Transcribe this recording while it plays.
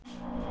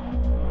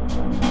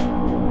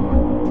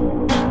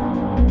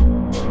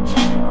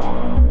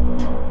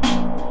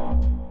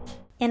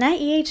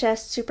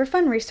NIEHS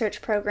Superfund Research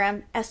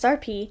Program,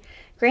 SRP,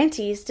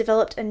 grantees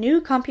developed a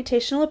new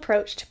computational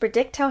approach to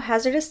predict how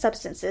hazardous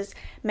substances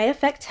may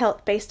affect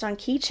health based on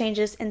key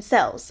changes in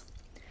cells.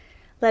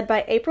 Led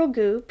by April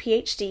Gu,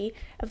 Ph.D.,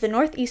 of the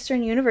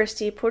Northeastern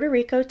University Puerto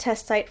Rico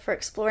Testsite for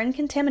Exploring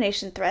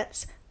Contamination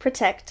Threats,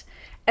 PROTECT,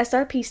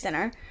 SRP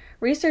Center,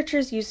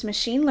 researchers used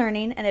machine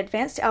learning and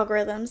advanced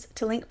algorithms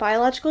to link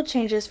biological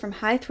changes from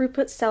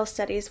high-throughput cell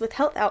studies with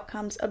health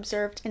outcomes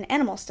observed in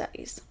animal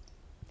studies.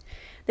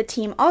 The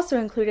team also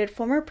included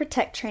former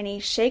PROTECT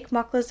trainee Sheikh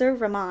Mokhlazer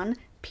Rahman,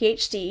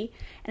 Ph.D.,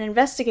 and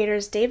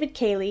investigators David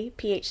Cayley,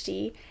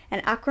 Ph.D.,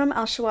 and Akram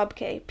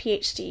Al-Shawabke,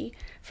 Ph.D.,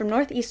 from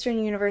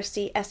Northeastern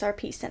University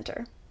SRP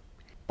Center.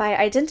 By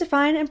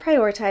identifying and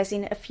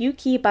prioritizing a few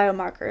key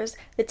biomarkers,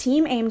 the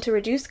team aimed to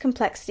reduce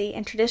complexity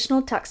in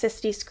traditional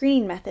toxicity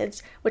screening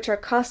methods, which are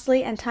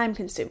costly and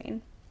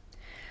time-consuming.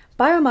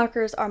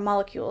 Biomarkers are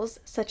molecules,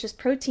 such as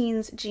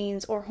proteins,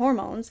 genes, or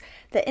hormones,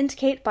 that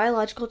indicate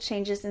biological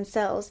changes in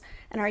cells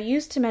and are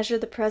used to measure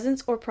the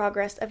presence or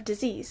progress of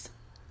disease.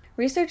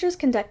 Researchers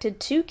conducted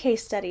 2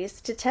 case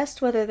studies to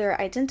test whether their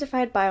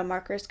identified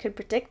biomarkers could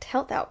predict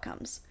health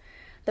outcomes.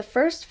 The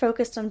first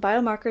focused on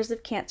biomarkers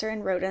of cancer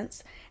in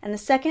rodents, and the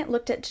second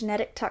looked at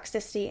genetic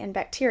toxicity in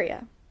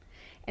bacteria.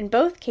 In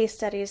both case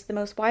studies, the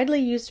most widely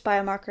used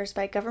biomarkers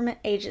by government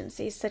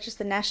agencies, such as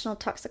the National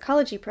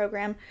Toxicology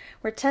Program,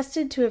 were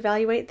tested to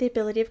evaluate the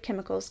ability of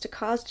chemicals to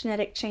cause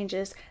genetic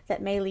changes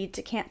that may lead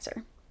to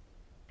cancer.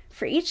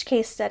 For each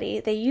case study,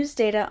 they used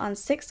data on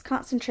 6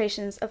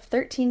 concentrations of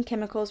 13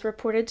 chemicals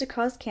reported to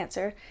cause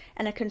cancer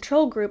and a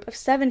control group of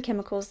 7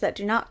 chemicals that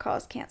do not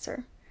cause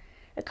cancer.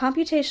 A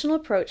computational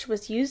approach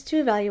was used to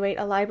evaluate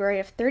a library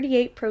of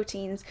 38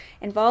 proteins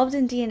involved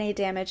in DNA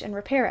damage and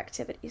repair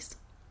activities.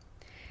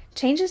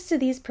 Changes to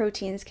these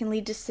proteins can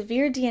lead to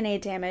severe DNA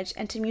damage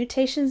and to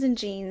mutations in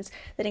genes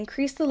that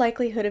increase the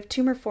likelihood of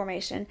tumor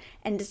formation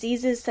and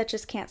diseases such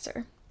as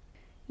cancer.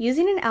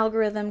 Using an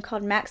algorithm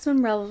called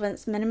maximum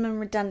relevance minimum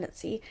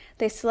redundancy,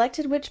 they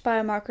selected which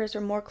biomarkers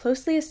were more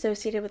closely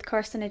associated with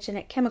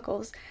carcinogenic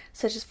chemicals,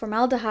 such as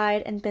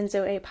formaldehyde and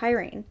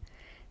benzoapyrene.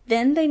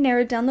 Then they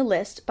narrowed down the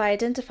list by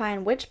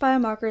identifying which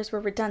biomarkers were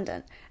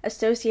redundant,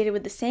 associated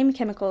with the same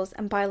chemicals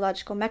and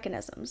biological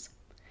mechanisms.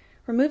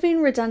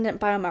 Removing redundant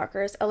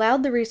biomarkers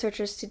allowed the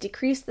researchers to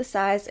decrease the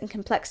size and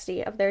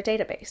complexity of their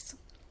database.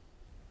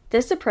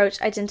 This approach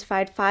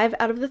identified 5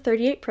 out of the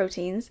 38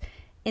 proteins,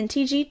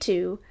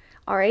 NTG2,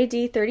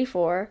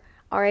 RAD34,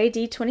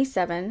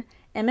 RAD27,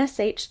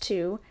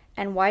 MSH2,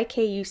 and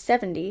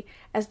YKU70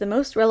 as the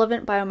most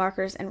relevant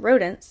biomarkers in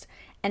rodents,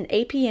 and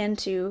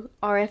APN2,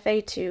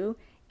 RFA2,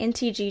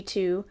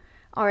 NTG2,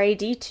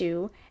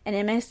 RAD2, and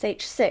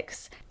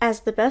MSH6 as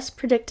the best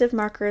predictive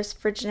markers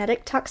for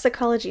genetic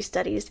toxicology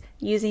studies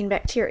using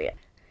bacteria.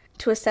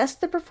 To assess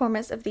the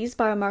performance of these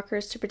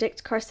biomarkers to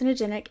predict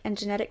carcinogenic and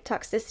genetic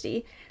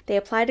toxicity, they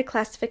applied a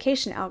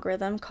classification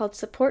algorithm called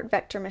support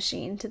vector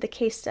machine to the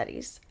case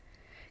studies.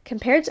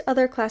 Compared to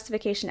other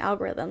classification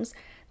algorithms,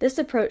 this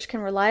approach can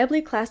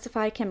reliably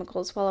classify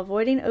chemicals while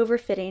avoiding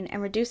overfitting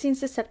and reducing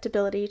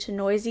susceptibility to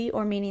noisy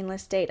or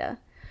meaningless data.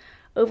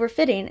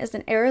 Overfitting is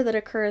an error that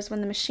occurs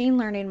when the machine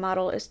learning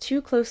model is too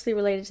closely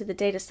related to the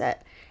dataset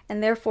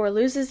and therefore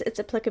loses its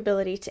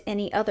applicability to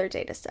any other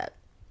dataset.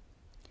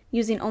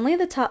 Using only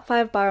the top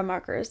 5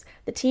 biomarkers,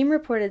 the team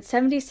reported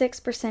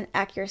 76%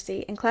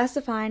 accuracy in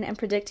classifying and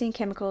predicting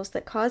chemicals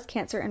that cause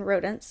cancer in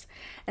rodents,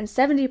 and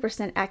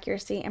 70%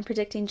 accuracy in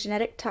predicting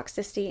genetic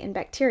toxicity in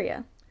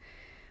bacteria.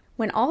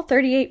 When all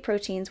 38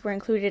 proteins were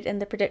included in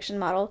the prediction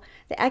model,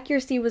 the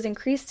accuracy was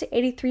increased to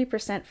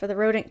 83% for the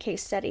rodent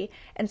case study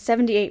and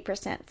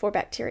 78% for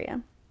bacteria.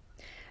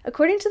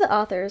 According to the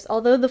authors,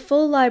 although the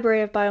full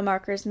library of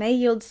biomarkers may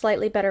yield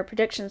slightly better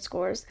prediction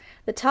scores,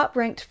 the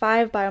top-ranked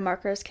 5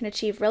 biomarkers can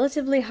achieve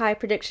relatively high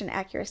prediction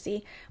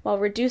accuracy while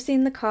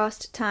reducing the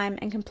cost, time,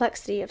 and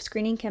complexity of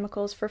screening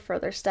chemicals for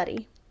further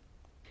study.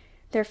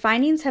 Their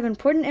findings have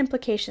important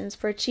implications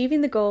for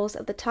achieving the goals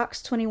of the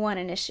Tox21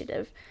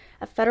 initiative,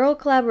 a federal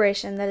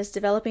collaboration that is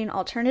developing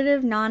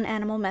alternative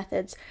non-animal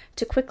methods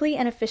to quickly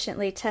and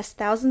efficiently test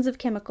thousands of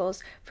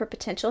chemicals for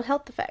potential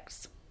health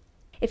effects.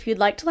 If you'd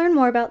like to learn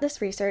more about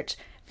this research,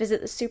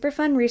 visit the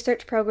Superfund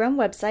Research Program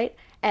website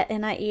at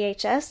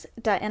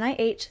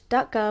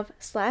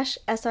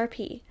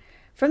niehs.nih.gov/SRP.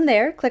 From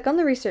there, click on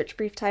the research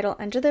brief title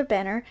under the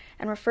banner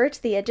and refer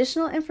to the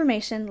additional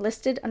information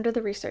listed under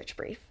the research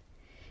brief.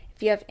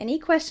 If you have any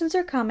questions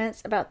or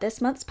comments about this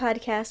month's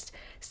podcast,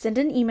 send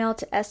an email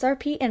to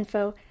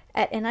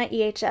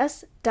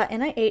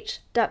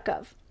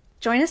srpinfo@niehs.nih.gov.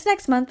 Join us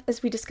next month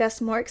as we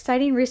discuss more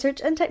exciting research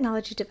and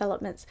technology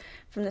developments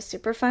from the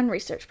Superfund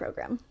Research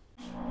Program.